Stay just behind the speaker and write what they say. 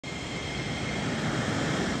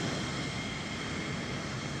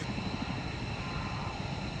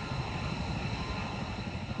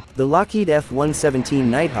The Lockheed F-117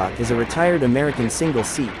 Nighthawk is a retired American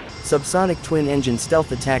single-seat, subsonic twin-engine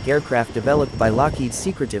stealth attack aircraft developed by Lockheed's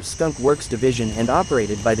secretive Skunk Works division and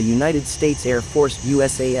operated by the United States Air Force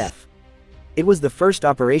USAF. It was the first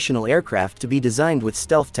operational aircraft to be designed with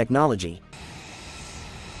stealth technology.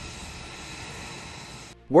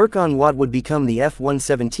 Work on what would become the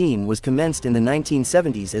F-117 was commenced in the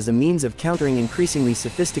 1970s as a means of countering increasingly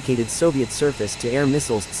sophisticated Soviet surface-to-air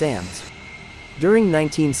missiles SAMs. During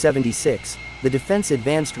 1976, the Defense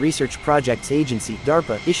Advanced Research Projects Agency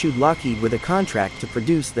 (DARPA) issued Lockheed with a contract to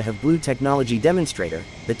produce the HAV Blue technology demonstrator,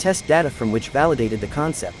 the test data from which validated the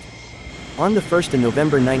concept. On the 1st of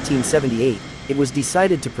November 1978, it was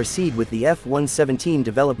decided to proceed with the F-117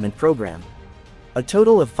 development program. A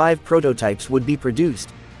total of 5 prototypes would be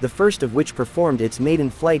produced, the first of which performed its maiden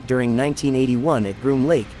flight during 1981 at Groom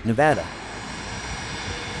Lake, Nevada.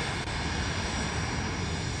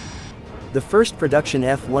 The first production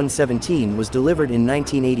F-117 was delivered in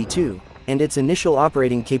 1982, and its initial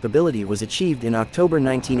operating capability was achieved in October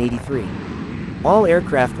 1983. All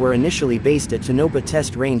aircraft were initially based at Tonopah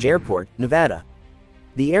Test Range Airport, Nevada.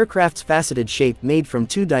 The aircraft's faceted shape made from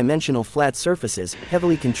two-dimensional flat surfaces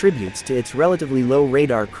heavily contributes to its relatively low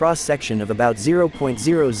radar cross-section of about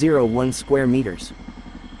 0.001 square meters.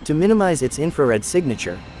 To minimize its infrared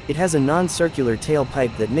signature, it has a non-circular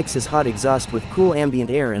tailpipe that mixes hot exhaust with cool ambient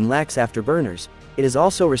air and lacks afterburners. It is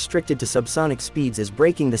also restricted to subsonic speeds, as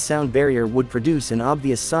breaking the sound barrier would produce an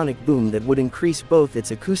obvious sonic boom that would increase both its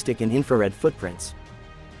acoustic and infrared footprints.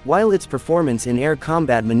 While its performance in air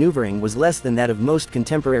combat maneuvering was less than that of most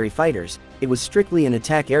contemporary fighters, it was strictly an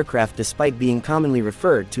attack aircraft despite being commonly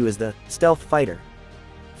referred to as the stealth fighter.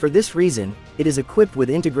 For this reason, it is equipped with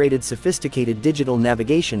integrated sophisticated digital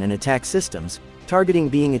navigation and attack systems, targeting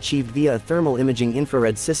being achieved via a thermal imaging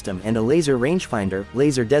infrared system and a laser rangefinder,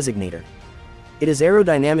 laser designator. It is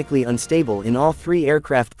aerodynamically unstable in all 3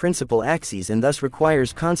 aircraft principal axes and thus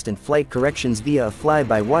requires constant flight corrections via a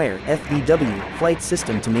fly-by-wire (FBW) flight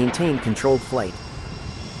system to maintain controlled flight.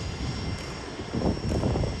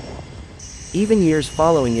 Even years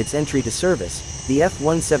following its entry to service, the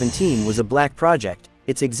F-117 was a black project,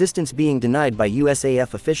 its existence being denied by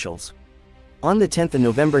USAF officials. On the 10th of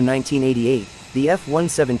November 1988, the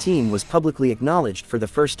F-117 was publicly acknowledged for the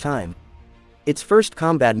first time. Its first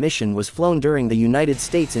combat mission was flown during the United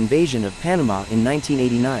States invasion of Panama in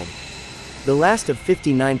 1989. The last of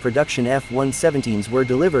 59 production F-117s were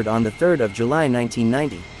delivered on the 3rd of July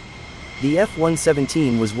 1990. The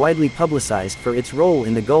F-117 was widely publicized for its role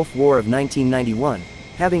in the Gulf War of 1991,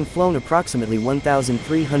 having flown approximately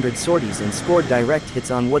 1,300 sorties and scored direct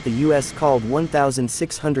hits on what the U.S. called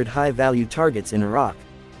 1,600 high-value targets in Iraq.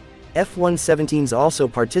 F-117s also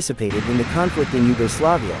participated in the conflict in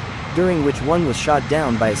Yugoslavia, during which one was shot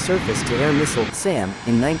down by a surface-to-air missile SAM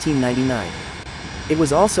in 1999. It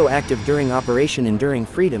was also active during Operation Enduring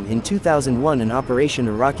Freedom in 2001 and Operation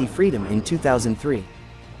Iraqi Freedom in 2003.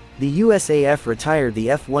 The USAF retired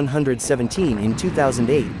the F-117 in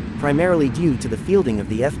 2008, primarily due to the fielding of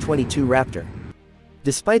the F-22 Raptor.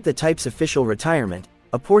 Despite the type's official retirement,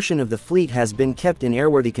 a portion of the fleet has been kept in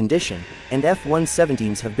airworthy condition, and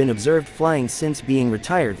F-117s have been observed flying since being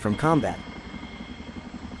retired from combat.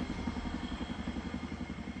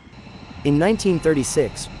 In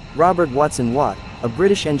 1936, Robert Watson Watt, a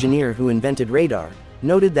British engineer who invented radar,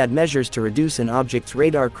 noted that measures to reduce an object's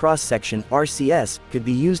radar cross-section (RCS) could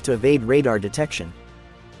be used to evade radar detection.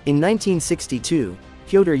 In 1962,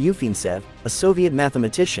 Pyotr Ufimtsev, a Soviet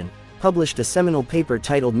mathematician, published a seminal paper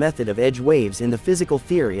titled Method of Edge Waves in the Physical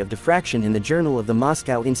Theory of Diffraction in the Journal of the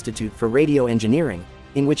Moscow Institute for Radio Engineering,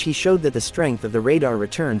 in which he showed that the strength of the radar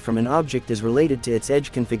return from an object is related to its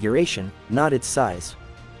edge configuration, not its size.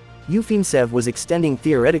 Ufimtsev was extending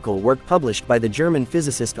theoretical work published by the German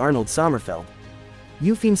physicist Arnold Sommerfeld.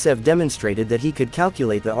 Ufimtsev demonstrated that he could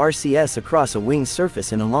calculate the RCS across a wing's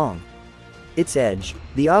surface and along its edge.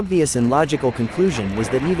 The obvious and logical conclusion was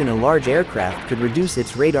that even a large aircraft could reduce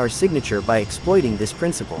its radar signature by exploiting this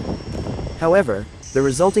principle. However, the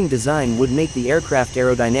resulting design would make the aircraft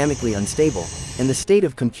aerodynamically unstable, and the state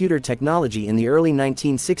of computer technology in the early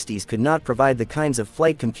 1960s could not provide the kinds of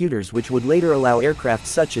flight computers which would later allow aircraft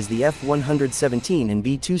such as the F-117 and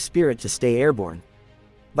B-2 Spirit to stay airborne.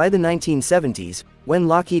 By the 1970s, when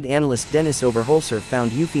Lockheed analyst Dennis Overholser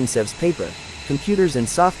found Ufimtsev's paper, computers and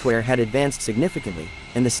software had advanced significantly,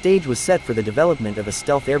 and the stage was set for the development of a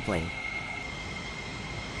stealth airplane.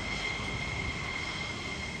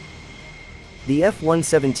 The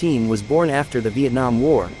F-117 was born after the Vietnam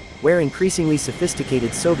War, where increasingly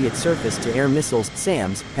sophisticated Soviet surface-to-air missiles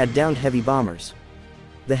 (SAMs) had downed heavy bombers.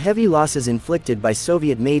 The heavy losses inflicted by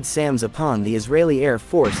Soviet-made SAMs upon the Israeli Air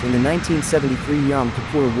Force in the 1973 Yom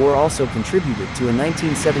Kippur War also contributed to a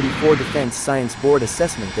 1974 Defense Science Board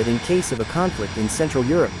assessment that in case of a conflict in Central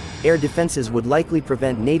Europe, air defenses would likely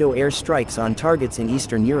prevent NATO air strikes on targets in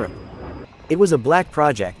Eastern Europe. It was a black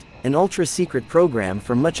project, an ultra-secret program.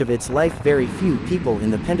 For much of its life very few people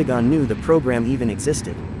in the Pentagon knew the program even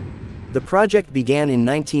existed. The project began in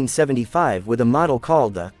 1975 with a model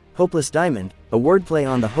called the Hopeless Diamond, a wordplay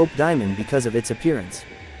on the Hope Diamond because of its appearance.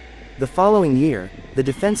 The following year, the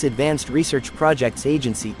Defense Advanced Research Projects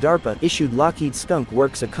Agency (DARPA) issued Lockheed Skunk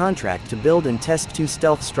Works a contract to build and test 2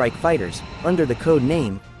 stealth strike fighters, under the code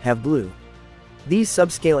name Have Blue. These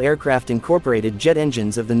subscale aircraft incorporated jet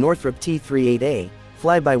engines of the Northrop T-38A,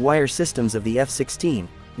 fly-by-wire systems of the F-16,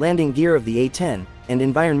 landing gear of the A-10, and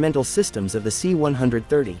environmental systems of the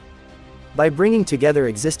C-130. By bringing together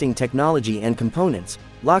existing technology and components,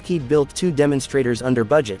 Lockheed built 2 demonstrators under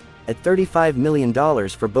budget, at $35 million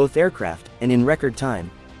for both aircraft, and in record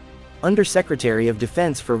time. Undersecretary of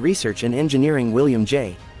Defense for Research and Engineering William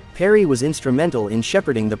J. Perry was instrumental in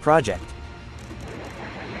shepherding the project.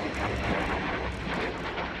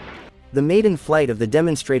 The maiden flight of the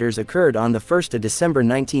demonstrators occurred on the 1st of December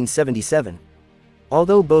 1977.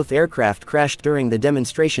 Although both aircraft crashed during the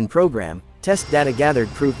demonstration program, test data gathered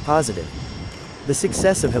proved positive. The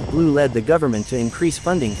success of Have Blue led the government to increase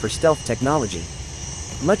funding for stealth technology.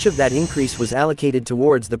 Much of that increase was allocated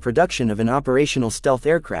towards the production of an operational stealth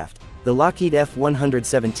aircraft, the Lockheed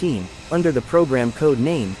F-117, under the program code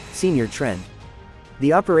name Senior Trend.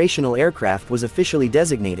 The operational aircraft was officially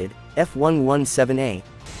designated F-117A.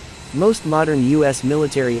 Most modern U.S.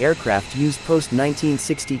 military aircraft use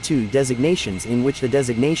post-1962 designations in which the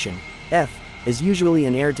designation F is usually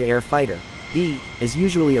an air-to-air fighter, B is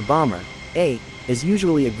usually a bomber, A is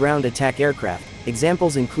usually a ground attack aircraft.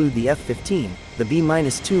 Examples include the F-15, the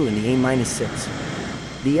B-2 and the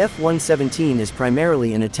A-6. The F-117 is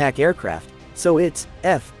primarily an attack aircraft, so its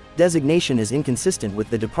F designation is inconsistent with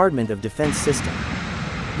the Department of Defense system.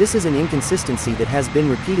 This is an inconsistency that has been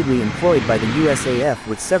repeatedly employed by the USAF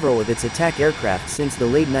with several of its attack aircraft since the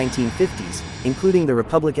late 1950s, including the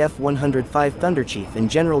Republic F-105 Thunderchief and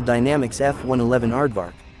General Dynamics F-111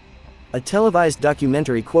 Aardvark. A televised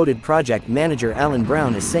documentary quoted project manager Alan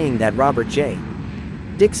Brown as saying that Robert J.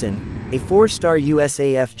 Dixon, a 4-star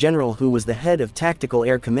USAF general who was the head of Tactical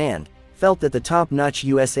Air Command, felt that the top-notch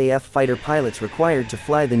USAF fighter pilots required to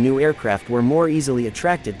fly the new aircraft were more easily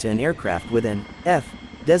attracted to an aircraft with an F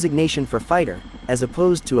designation for fighter, as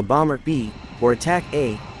opposed to a bomber B or attack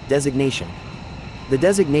A designation. The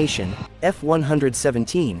designation,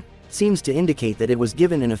 F-117, seems to indicate that it was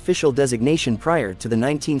given an official designation prior to the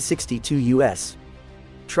 1962 U.S.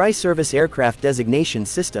 Tri-Service Aircraft Designation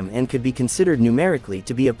System and could be considered numerically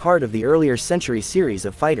to be a part of the earlier Century series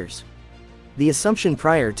of fighters. The assumption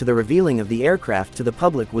prior to the revealing of the aircraft to the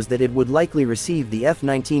public was that it would likely receive the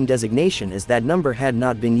F-19 designation as that number had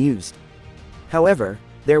not been used. However,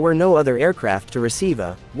 there were no other aircraft to receive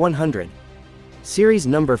a 100 series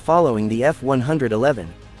number following the F-111.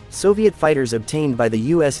 Soviet fighters obtained by the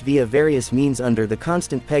U.S. via various means under the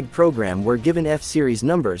Constant Peg program were given F-series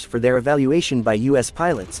numbers for their evaluation by U.S.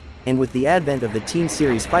 pilots, and with the advent of the Teen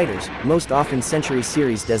Series fighters, most often Century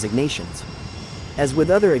Series designations. As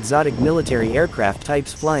with other exotic military aircraft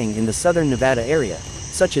types flying in the southern Nevada area,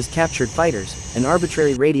 such as captured fighters, an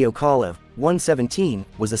arbitrary radio call of 117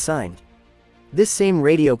 was assigned. This same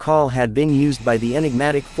radio call had been used by the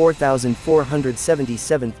enigmatic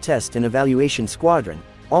 4477th Test and Evaluation Squadron,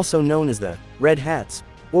 also known as the Red Hats,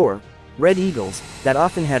 or Red Eagles, that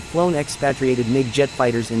often had flown expatriated MiG jet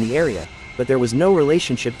fighters in the area, but there was no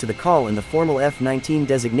relationship to the call in the formal F-19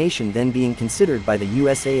 designation then being considered by the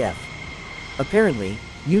USAF. Apparently,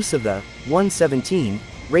 use of the 117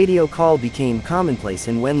 radio call became commonplace,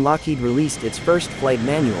 and when Lockheed released its first flight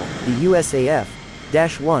manual, the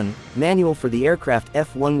USAF-1 manual for the aircraft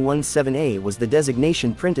F-117A was the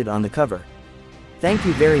designation printed on the cover. Thank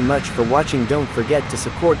you very much for watching. Don't forget to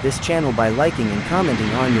support this channel by liking and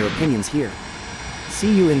commenting on your opinions here.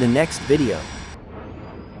 See you in the next video.